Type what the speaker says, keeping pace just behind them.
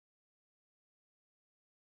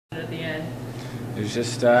At the end? It was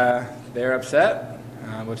just they're upset,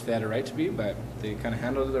 which they had a right to be, but they kind of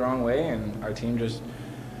handled it the wrong way, and our team just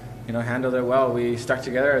handled it well. We stuck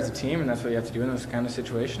together as a team, and that's what you have to do in those kind of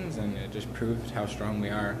situations, and it just proved how strong we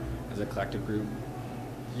are as a collective group.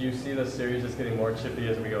 Do you see the series just getting more chippy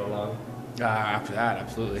as we go along? After that,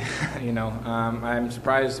 absolutely. I'm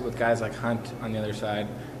surprised with guys like Hunt on the other side.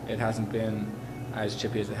 It hasn't been as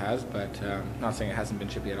chippy as it has, but not saying it hasn't been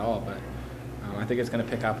chippy at all, but I think it's going to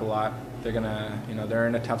pick up a lot. They're going to, they're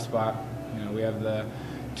in a tough spot. We have the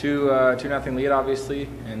 2-0 lead, obviously,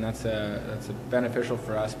 and that's beneficial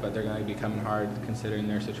for us, but they're going to be coming hard considering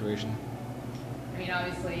their situation. I mean,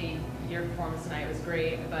 obviously, your performance tonight was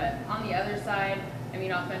great, but on the other side, I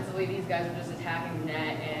mean, offensively, these guys are just attacking the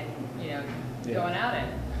net and, going at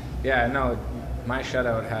it. Yeah, no, my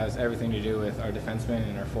shutout has everything to do with our defensemen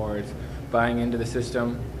and our forwards buying into the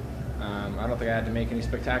system. I don't think I had to make any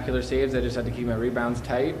spectacular saves. I just had to keep my rebounds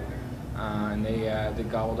tight, and they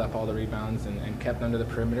gobbled up all the rebounds and kept them to the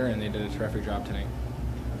perimeter, and they did a terrific job tonight.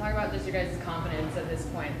 Talk about just your guys' confidence at this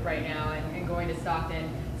point right now and going to Stockton.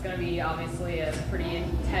 It's going to be obviously a pretty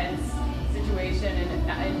intense situation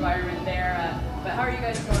and environment there, but how are you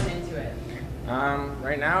guys going into it?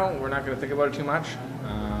 Right now, we're not going to think about it too much.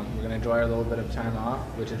 We're going to enjoy our little bit of time off,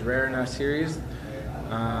 which is rare in a series,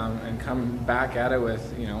 and come back at it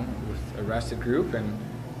with a rested group, and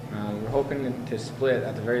we're hoping to split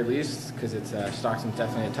at the very least, because Stockton's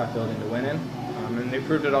definitely a tough building to win in, and they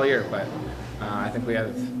proved it all year. But I think we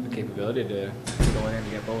have the capability to go in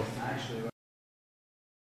and get both.